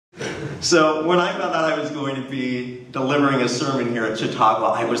So when I found out I was going to be delivering a sermon here at Chautauqua,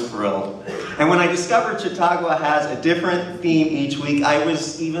 I was thrilled. And when I discovered Chautauqua has a different theme each week, I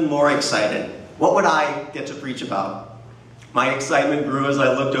was even more excited. What would I get to preach about? My excitement grew as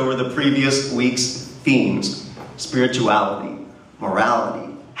I looked over the previous week's themes: spirituality,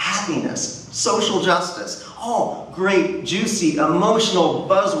 morality, happiness, social justice. All great, juicy, emotional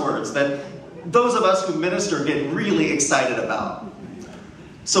buzzwords that those of us who minister get really excited about.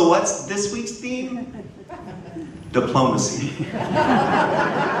 So what's this week's theme? Diplomacy.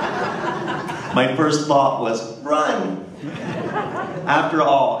 My first thought was, run! After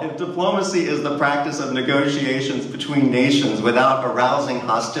all, if diplomacy is the practice of negotiations between nations without arousing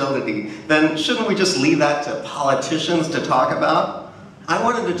hostility, then shouldn't we just leave that to politicians to talk about? I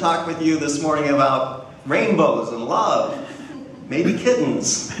wanted to talk with you this morning about rainbows and love, maybe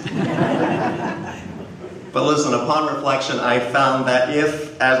kittens. But listen, upon reflection, I found that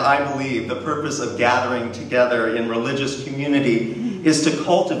if, as I believe, the purpose of gathering together in religious community is to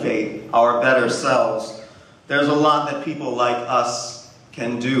cultivate our better selves, there's a lot that people like us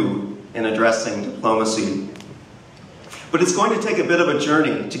can do in addressing diplomacy. But it's going to take a bit of a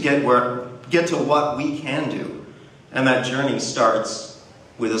journey to get to what we can do. And that journey starts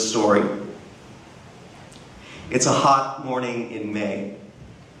with a story. It's a hot morning in May.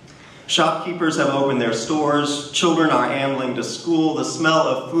 Shopkeepers have opened their stores, children are ambling to school, the smell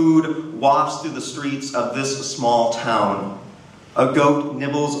of food wafts through the streets of this small town. A goat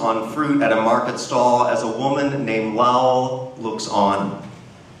nibbles on fruit at a market stall as a woman named Lowell looks on.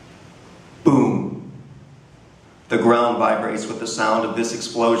 Boom. The ground vibrates with the sound of this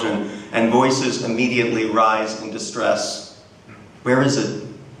explosion, and voices immediately rise in distress. Where is it?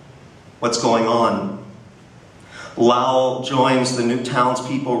 What's going on? Lowell joins the new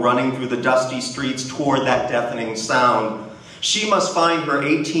townspeople running through the dusty streets toward that deafening sound. She must find her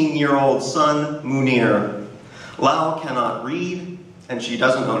 18-year-old son, Munir. Lowell cannot read, and she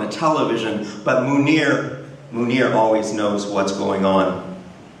doesn't own a television, but Munir always knows what's going on.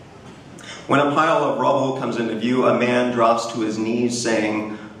 When a pile of rubble comes into view, a man drops to his knees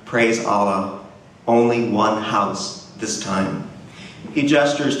saying, "Praise Allah, only one house this time." He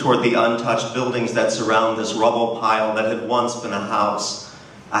gestures toward the untouched buildings that surround this rubble pile that had once been a house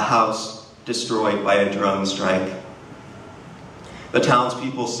destroyed by a drone strike. The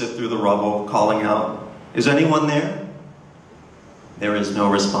townspeople sift through the rubble, calling out, "Is anyone there?" There is no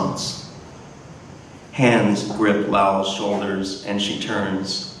response. Hands grip Lowell's shoulders, and she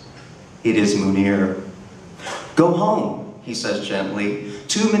turns. It is Munir. "Go home," he says gently.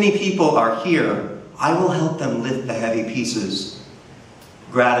 "Too many people are here. I will help them lift the heavy pieces."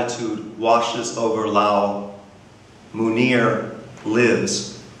 Gratitude washes over Lowell. Munir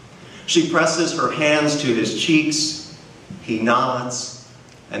lives. She presses her hands to his cheeks. He nods,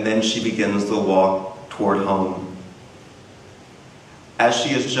 and then she begins the walk toward home. As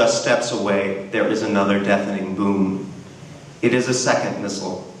she is just steps away, there is another deafening boom. It is a second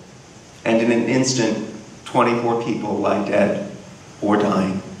missile, and in an instant, 24 people lie dead or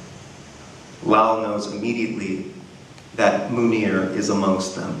dying. Lowell knows immediately that Munir is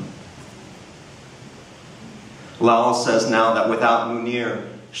amongst them. Lowell says now that without Munir,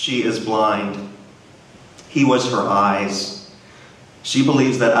 she is blind. He was her eyes. She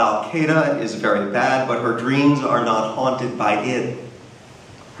believes that Al-Qaeda is very bad, but her dreams are not haunted by it.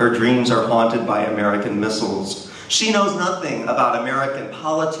 Her dreams are haunted by American missiles. She knows nothing about American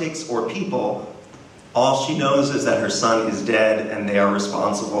politics or people. All she knows is that her son is dead and they are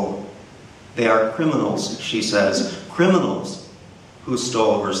responsible. They are criminals, she says, criminals who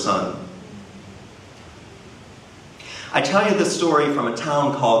stole her son. I tell you this story from a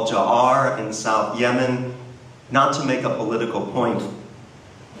town called Ja'ar in South Yemen, not to make a political point.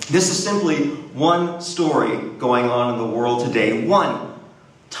 This is simply one story going on in the world today, one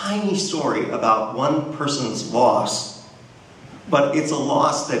tiny story about one person's loss. But it's a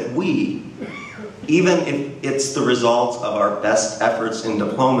loss that we, even if it's the result of our best efforts in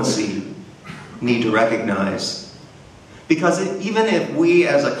diplomacy, need to recognize. Because even if we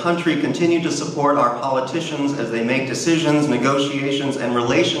as a country continue to support our politicians as they make decisions, negotiations, and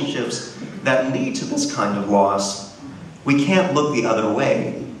relationships that lead to this kind of loss, we can't look the other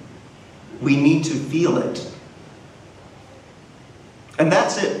way. We need to feel it. And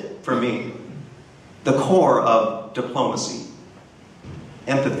that's it for me. The core of diplomacy.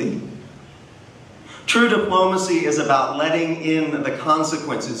 Empathy. True diplomacy is about letting in the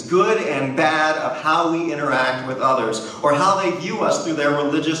consequences, good and bad, of how we interact with others, or how they view us through their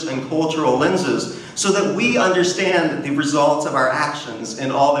religious and cultural lenses, so that we understand the results of our actions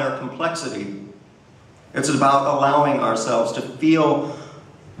in all their complexity. It's about allowing ourselves to feel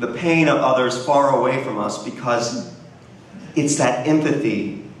the pain of others far away from us, because it's that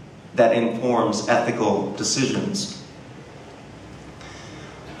empathy that informs ethical decisions.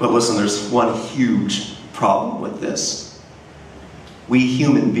 But listen, there's one huge problem with this. We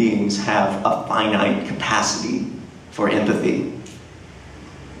human beings have a finite capacity for empathy.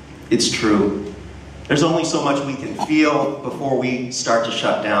 It's true. There's only so much we can feel before we start to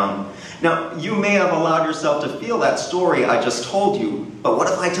shut down. Now, you may have allowed yourself to feel that story I just told you, but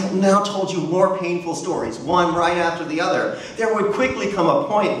what if I now told you more painful stories, one right after the other? There would quickly come a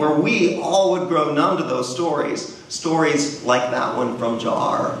point where we all would grow numb to those stories. Stories like that one from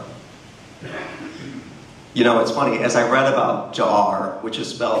Jar. You know, it's funny, as I read about Jar, which is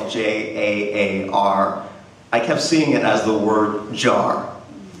spelled J-A-A-R, I kept seeing it as the word jar.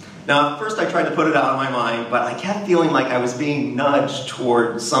 Now, at first I tried to put it out of my mind, but I kept feeling like I was being nudged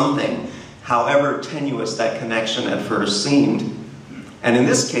toward something, however tenuous that connection at first seemed. And in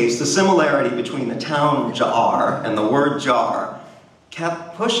this case, the similarity between the town Jar and the word jar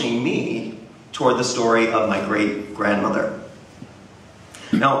kept pushing me toward the story of my great-grandmother.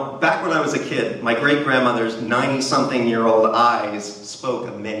 Now, back when I was a kid, my great-grandmother's 90-something-year-old eyes spoke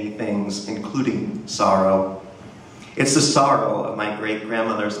of many things, including sorrow. It's the sorrow of my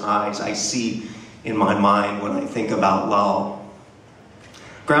great-grandmother's eyes I see in my mind when I think about Lal.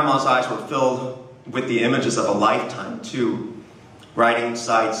 Grandma's eyes were filled with the images of a lifetime, too. Riding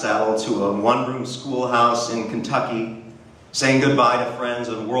side saddle to a one-room schoolhouse in Kentucky, saying goodbye to friends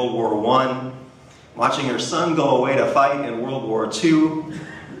in World War I, watching her son go away to fight in World War II,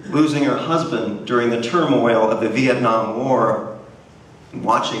 losing her husband during the turmoil of the Vietnam War, and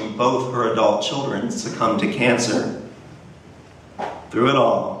watching both her adult children succumb to cancer. Through it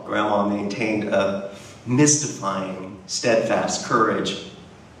all, Grandma maintained a mystifying, steadfast courage.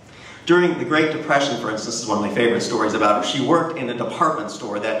 During the Great Depression, for instance, this is one of my favorite stories about her, she worked in a department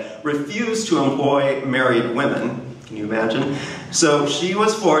store that refused to employ married women. Can you imagine? So she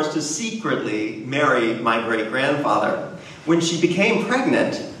was forced to secretly marry my great-grandfather. When she became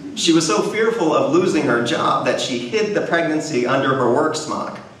pregnant, she was so fearful of losing her job that she hid the pregnancy under her work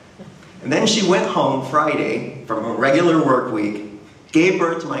smock. And then she went home Friday from a regular work week, gave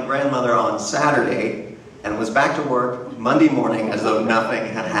birth to my grandmother on Saturday, and was back to work Monday morning as though nothing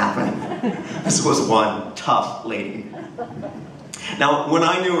had happened. This was one tough lady. Now, when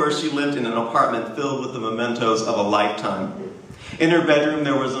I knew her, she lived in an apartment filled with the mementos of a lifetime. In her bedroom,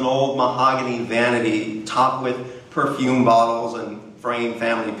 there was an old mahogany vanity topped with perfume bottles and framed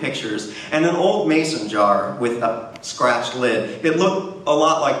family pictures, and an old mason jar with a scratched lid. It looked a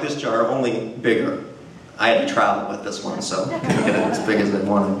lot like this jar, only bigger. I had to travel with this one, so I couldn't get it as big as I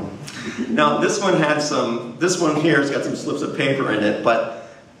wanted. Now, this one here's got some slips of paper in it, but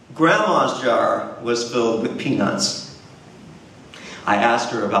Grandma's jar was filled with peanuts. I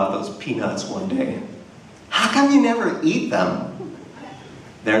asked her about those peanuts one day. How come you never eat them?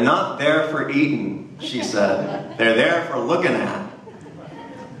 They're not there for eating, she said. They're there for looking at.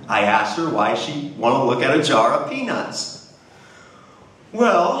 I asked her why she'd want to look at a jar of peanuts.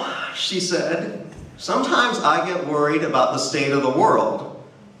 Well, she said, sometimes I get worried about the state of the world,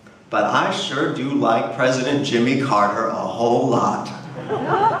 but I sure do like President Jimmy Carter a whole lot.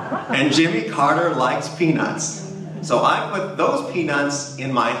 And Jimmy Carter likes peanuts. So I put those peanuts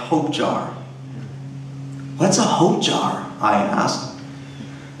in my hope jar. What's a hope jar? I asked.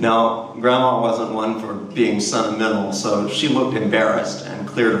 Now, Grandma wasn't one for being sentimental, so she looked embarrassed and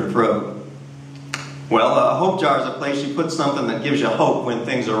cleared her throat. Well, a hope jar is a place you put something that gives you hope when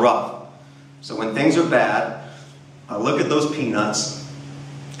things are rough. So when things are bad, I look at those peanuts,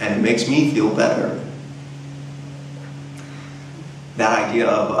 and it makes me feel better. That idea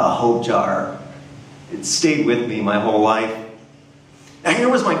of a hope jar, it stayed with me my whole life. Now here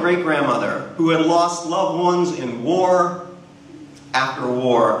was my great-grandmother, who had lost loved ones in war after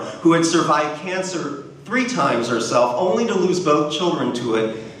war, who had survived cancer 3 times herself, only to lose both children to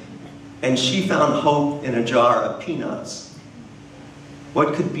it, and she found hope in a jar of peanuts.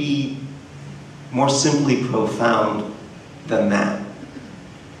 What could be more simply profound than that?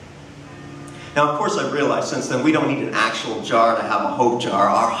 Now, of course, I've realized since then we don't need an actual jar to have a hope jar.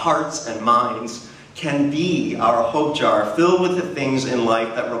 Our hearts and minds can be our hope jar, filled with the things in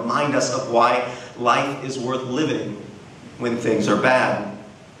life that remind us of why life is worth living when things are bad.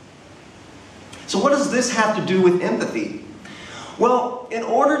 So what does this have to do with empathy? Well, in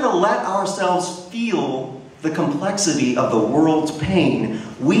order to let ourselves feel the complexity of the world's pain,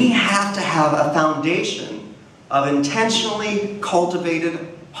 we have to have a foundation of intentionally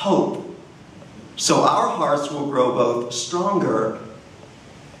cultivated hope, so our hearts will grow both stronger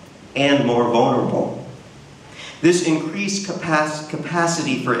and more vulnerable. This increased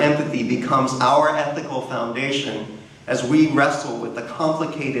capacity for empathy becomes our ethical foundation as we wrestle with the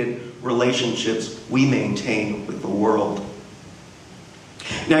complicated relationships we maintain with the world.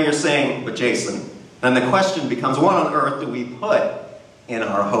 Now you're saying, but Jason, and the question becomes, what on earth do we put in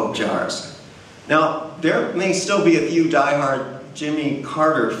our hope jars? Now, there may still be a few diehard Jimmy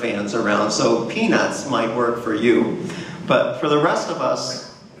Carter fans around, so peanuts might work for you. But for the rest of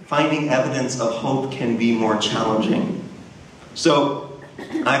us, finding evidence of hope can be more challenging. So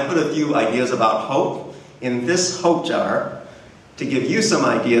I put a few ideas about hope in this hope jar to give you some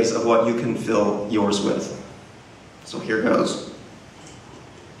ideas of what you can fill yours with. So here goes.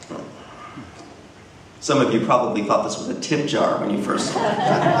 Some of you probably thought this was a tip jar when you first saw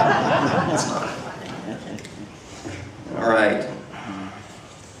it. It's not. All right.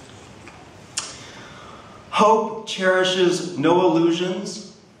 Hope cherishes no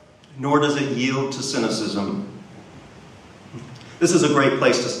illusions, nor does it yield to cynicism. This is a great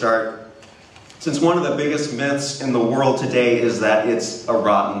place to start, since one of the biggest myths in the world today is that it's a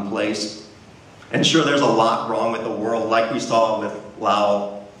rotten place. And sure, there's a lot wrong with the world, like we saw with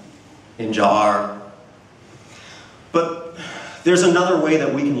Lao in Jahar. But there's another way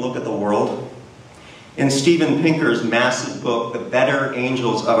that we can look at the world. In Steven Pinker's massive book, The Better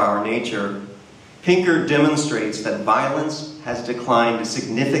Angels of Our Nature, Pinker demonstrates that violence has declined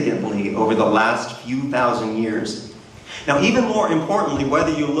significantly over the last few thousand years. Now, even more importantly,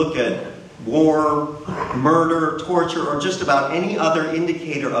 whether you look at war, murder, torture, or just about any other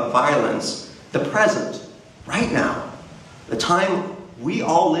indicator of violence, the present, right now, the time we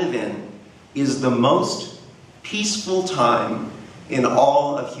all live in, is the most peaceful time in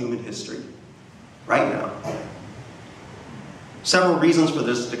all of human history, right now. Several reasons for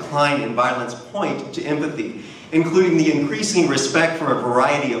this decline in violence point to empathy, including the increasing respect for a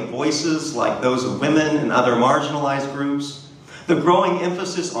variety of voices, like those of women and other marginalized groups, the growing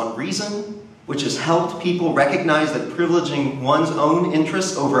emphasis on reason, which has helped people recognize that privileging one's own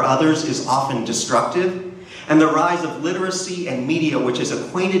interests over others is often destructive, and the rise of literacy and media, which has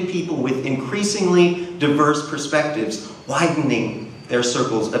acquainted people with increasingly diverse perspectives, widening their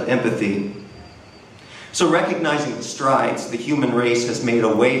circles of empathy. So recognizing the strides the human race has made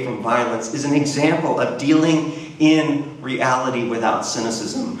away from violence is an example of dealing in reality without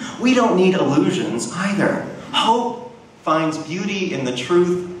cynicism. We don't need illusions either. Hope finds beauty in the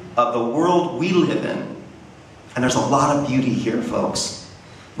truth of the world we live in. And there's a lot of beauty here, folks.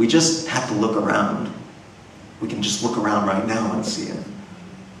 We just have to look around. We can just look around right now and see it.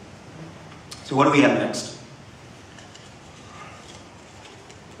 So what do we have next?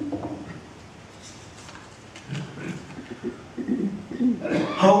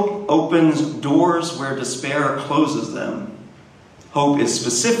 Hope opens doors where despair closes them. Hope is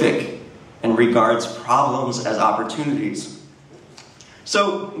specific and regards problems as opportunities.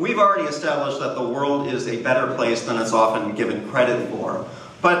 So we've already established that the world is a better place than it's often given credit for.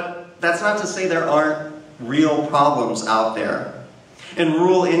 But that's not to say there aren't real problems out there. In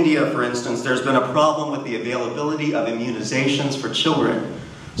rural India, for instance, there's been a problem with the availability of immunizations for children.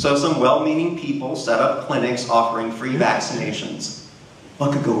 So some well-meaning people set up clinics offering free vaccinations.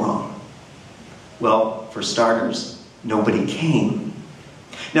 What could go wrong? Well, for starters, nobody came.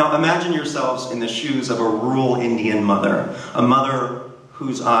 Now imagine yourselves in the shoes of a rural Indian mother, a mother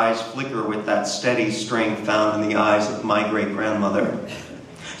whose eyes flicker with that steady strength found in the eyes of my great-grandmother.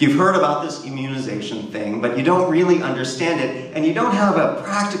 You've heard about this immunization thing, but you don't really understand it, and you don't have a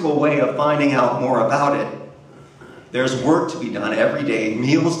practical way of finding out more about it. There's work to be done every day,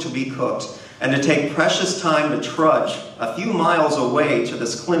 meals to be cooked, and to take precious time to trudge a few miles away to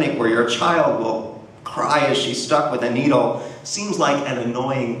this clinic where your child will cry as she's stuck with a needle seems like an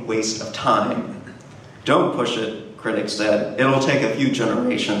annoying waste of time. Don't push it, critics said. It'll take a few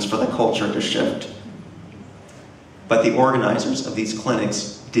generations for the culture to shift. But the organizers of these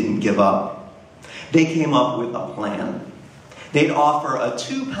clinics didn't give up. They came up with a plan. They'd offer a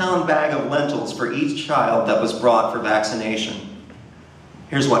 2-pound bag of lentils for each child that was brought for vaccination.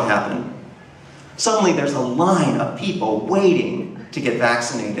 Here's what happened. Suddenly there's a line of people waiting to get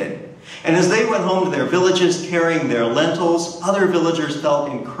vaccinated. And as they went home to their villages carrying their lentils, other villagers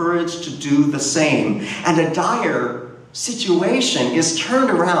felt encouraged to do the same. And a dire situation is turned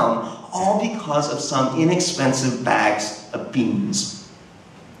around, all because of some inexpensive bags of beans.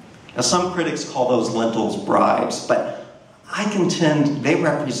 Now, some critics call those lentils bribes, but I contend they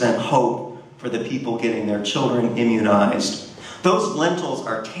represent hope for the people getting their children immunized. Those lentils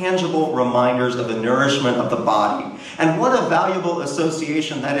are tangible reminders of the nourishment of the body. And what a valuable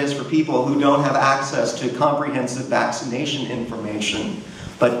association that is for people who don't have access to comprehensive vaccination information,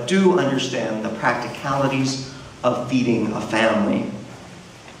 but do understand the practicalities of feeding a family.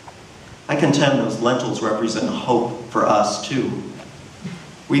 I contend those lentils represent hope for us too.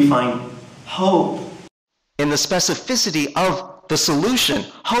 We find hope in the specificity of the solution,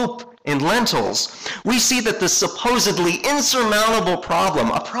 hope in lentils. We see that the supposedly insurmountable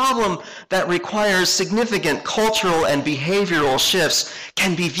problem, a problem that requires significant cultural and behavioral shifts,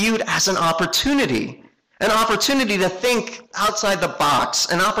 can be viewed as an opportunity to think outside the box,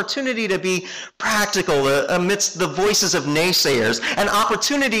 an opportunity to be practical amidst the voices of naysayers, an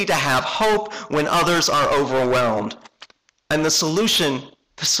opportunity to have hope when others are overwhelmed. And the solution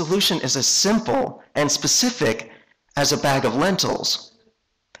is as simple and specific as a bag of lentils.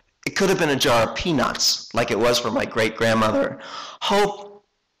 It could have been a jar of peanuts, like it was for my great-grandmother. Hope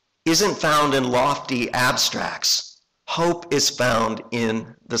isn't found in lofty abstracts. Hope is found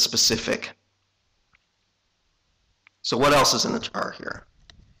in the specific. So what else is in the jar here?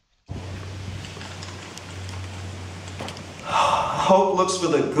 Hope looks for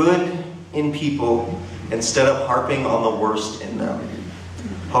the good in people instead of harping on the worst in them.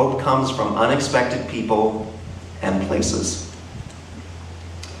 Hope comes from unexpected people and places.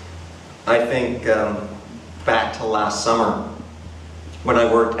 I think back to last summer when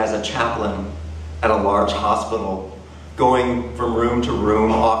I worked as a chaplain at a large hospital, going from room to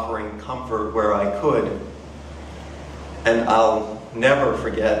room, offering comfort where I could. And I'll never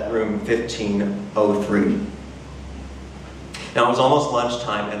forget room 1503. Now it was almost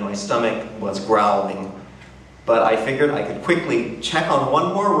lunchtime and my stomach was growling, but I figured I could quickly check on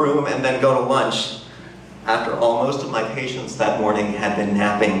one more room and then go to lunch. After all, most of my patients that morning had been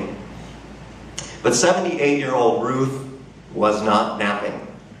napping. But 78-year-old Ruth was not napping.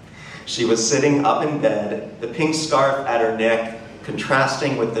 She was sitting up in bed, the pink scarf at her neck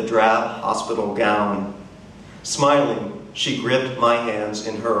contrasting with the drab hospital gown. Smiling, she gripped my hands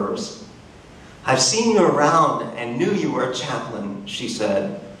in hers. "I've seen you around and knew you were a chaplain," she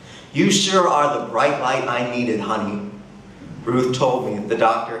said. "You sure are the bright light I needed, honey." Ruth told me the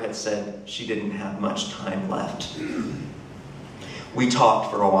doctor had said she didn't have much time left. We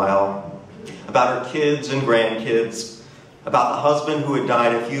talked for a while about her kids and grandkids, about the husband who had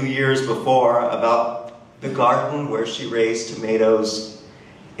died a few years before, about the garden where she raised tomatoes,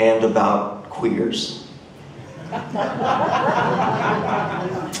 and about queers.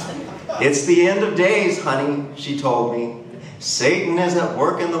 "It's the end of days, honey," she told me. "Satan is at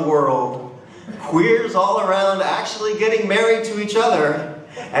work in the world. Queers all around actually getting married to each other,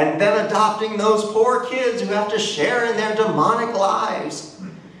 and then adopting those poor kids who have to share in their demonic lives."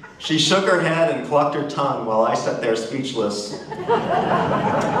 She shook her head and clucked her tongue while I sat there speechless.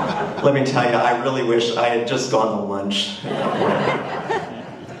 Let me tell you, I really wish I had just gone to lunch.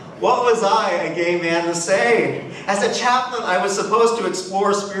 What was I, a gay man, to say? As a chaplain, I was supposed to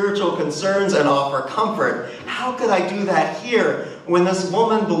explore spiritual concerns and offer comfort. How could I do that here when this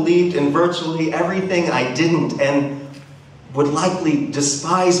woman believed in virtually everything I didn't and would likely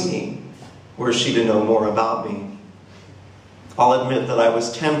despise me were she to know more about me? I'll admit that I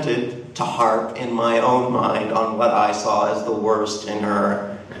was tempted to harp in my own mind on what I saw as the worst in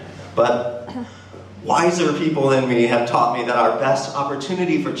her. But wiser people than me have taught me that our best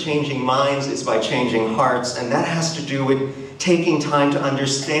opportunity for changing minds is by changing hearts, and that has to do with taking time to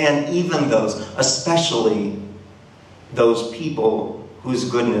understand even those, especially those people whose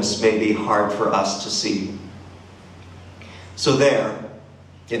goodness may be hard for us to see. So there,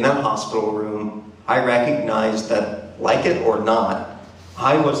 in that hospital room, I recognized that, like it or not,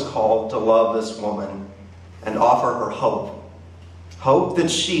 I was called to love this woman and offer her hope. Hope that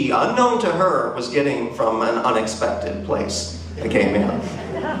she, unknown to her, was getting from an unexpected place, a gay man.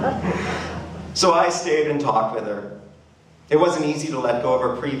 So I stayed and talked with her. It wasn't easy to let go of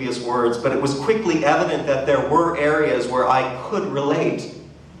her previous words, but it was quickly evident that there were areas where I could relate,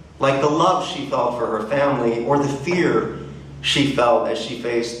 like the love she felt for her family or the fear she felt as she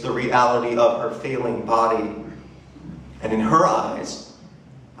faced the reality of her failing body. And in her eyes,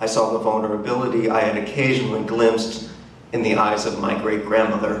 I saw the vulnerability I had occasionally glimpsed in the eyes of my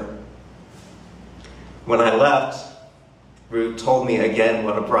great-grandmother. When I left, Ruth told me again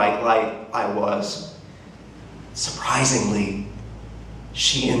what a bright light I was. Surprisingly,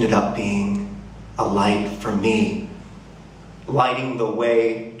 she ended up being a light for me, lighting the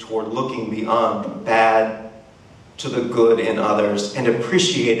way toward looking beyond the bad to the good in others and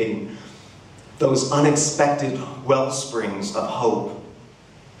appreciating those unexpected wellsprings of hope.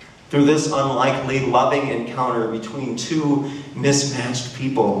 Through this unlikely, loving encounter between two mismatched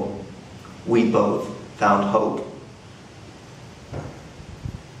people, we both found hope.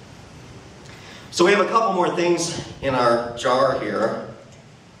 So we have a couple more things in our jar here.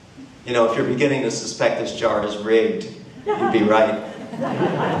 You know, if you're beginning to suspect this jar is rigged, you'd be right.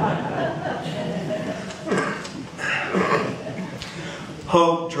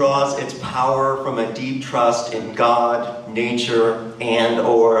 Hope draws its power from a deep trust in God, nature,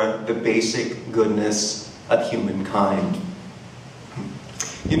 and/or the basic goodness of humankind.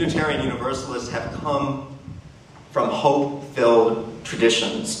 Unitarian Universalists have come from hope-filled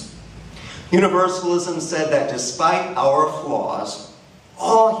traditions. Universalism said that despite our flaws,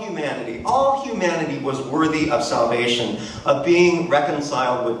 all humanity was worthy of salvation, of being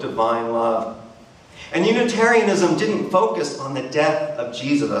reconciled with divine love. And Unitarianism didn't focus on the death of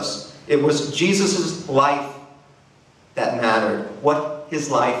Jesus. It was Jesus' life that mattered, what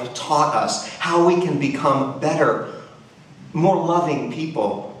his life taught us, how we can become better, more loving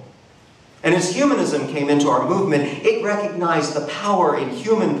people. And as humanism came into our movement, it recognized the power in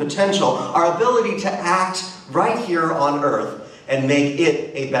human potential, our ability to act right here on earth and make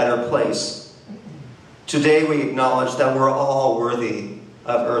it a better place. Today we acknowledge that we're all worthy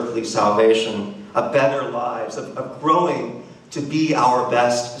of earthly salvation, of better lives, of growing to be our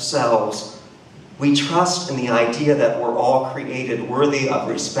best selves. We trust in the idea that we're all created worthy of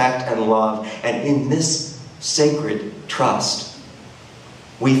respect and love, and in this sacred trust,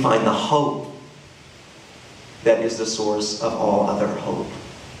 we find the hope that is the source of all other hope.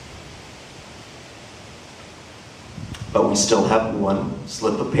 But we still have one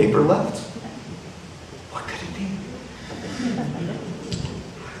slip of paper left. What could it be?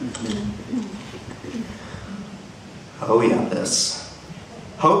 Oh yeah, this.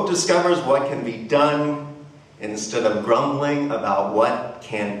 Hope discovers what can be done instead of grumbling about what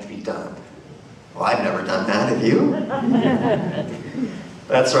can't be done. Well, I've never done that, have you?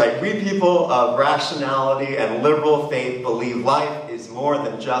 That's right, we people of rationality and liberal faith believe life is more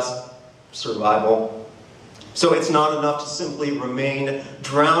than just survival. So it's not enough to simply remain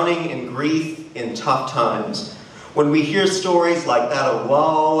drowning in grief in tough times. When we hear stories like that of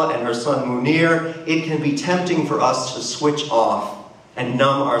Lal and her son Munir, it can be tempting for us to switch off and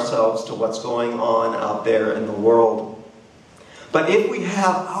numb ourselves to what's going on out there in the world. But if we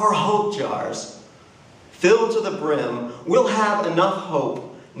have our hope jars filled to the brim, we'll have enough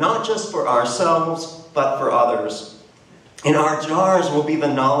hope, not just for ourselves, but for others. In our jars will be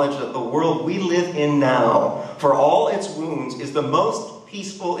the knowledge that the world we live in now, for all its wounds, is the most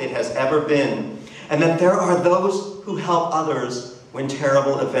peaceful it has ever been, and that there are those who help others when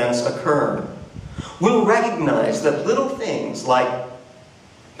terrible events occur. We'll recognize that little things like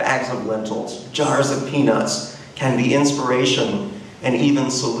bags of lentils, jars of peanuts, can be inspiration and even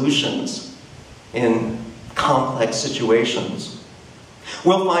solutions in complex situations.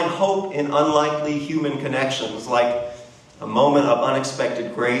 We'll find hope in unlikely human connections, like a moment of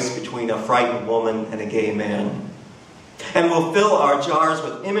unexpected grace between a frightened woman and a gay man. And we'll fill our jars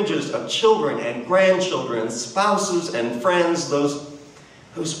with images of children and grandchildren, spouses and friends,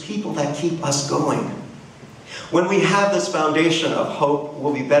 those people that keep us going. When we have this foundation of hope,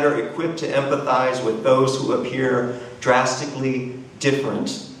 we'll be better equipped to empathize with those who appear drastically different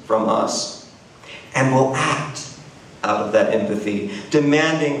from us. And we'll act out of that empathy,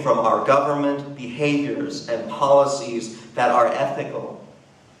 demanding from our government behaviors and policies that are ethical,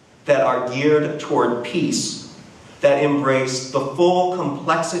 that are geared toward peace, that embrace the full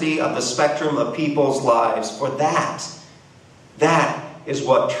complexity of the spectrum of people's lives. For that is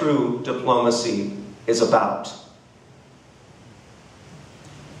what true diplomacy is about.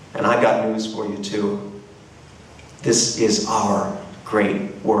 And I've got news for you too. This is our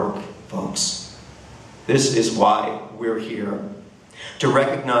great work, folks. This is why we're here. To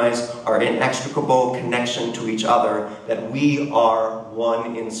recognize our inextricable connection to each other, that we are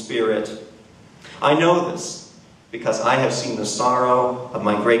one in spirit. I know this because I have seen the sorrow of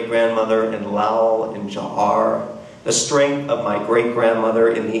my great-grandmother in Lal and Jawhar, the strength of my great-grandmother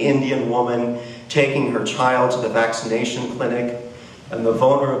in the Indian woman taking her child to the vaccination clinic, and the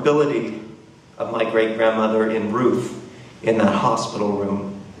vulnerability of my great-grandmother in Ruth in that hospital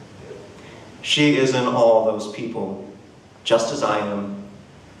room. She is in all those people, just as I am,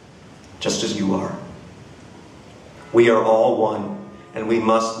 just as you are. We are all one, and we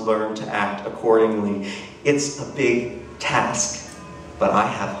must learn to act accordingly. It's a big task, but I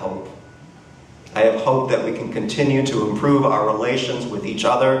have hope. I have hope that we can continue to improve our relations with each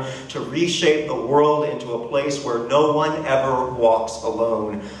other, to reshape the world into a place where no one ever walks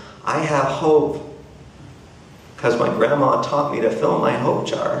alone. I have hope because my grandma taught me to fill my hope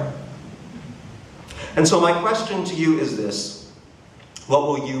jar. And so my question to you is this: what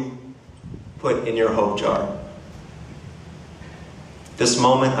will you put in your hope jar? This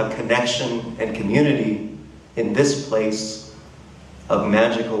moment of connection and community in this place of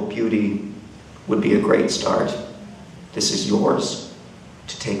magical beauty would be a great start. This is yours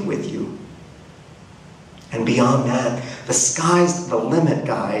to take with you. And beyond that, the sky's the limit,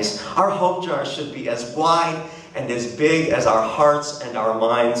 guys. Our hope jars should be as wide and as big as our hearts and our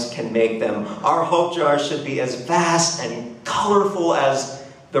minds can make them. Our hope jars should be as vast and colorful as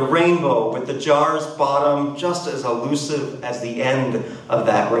the rainbow, with the jar's bottom just as elusive as the end of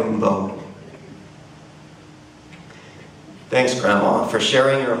that rainbow. Thanks, Grandma, for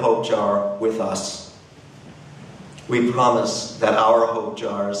sharing your hope jar with us. We promise that our hope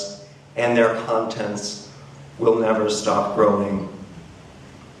jars and their contents will never stop growing,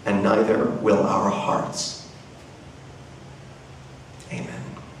 and neither will our hearts.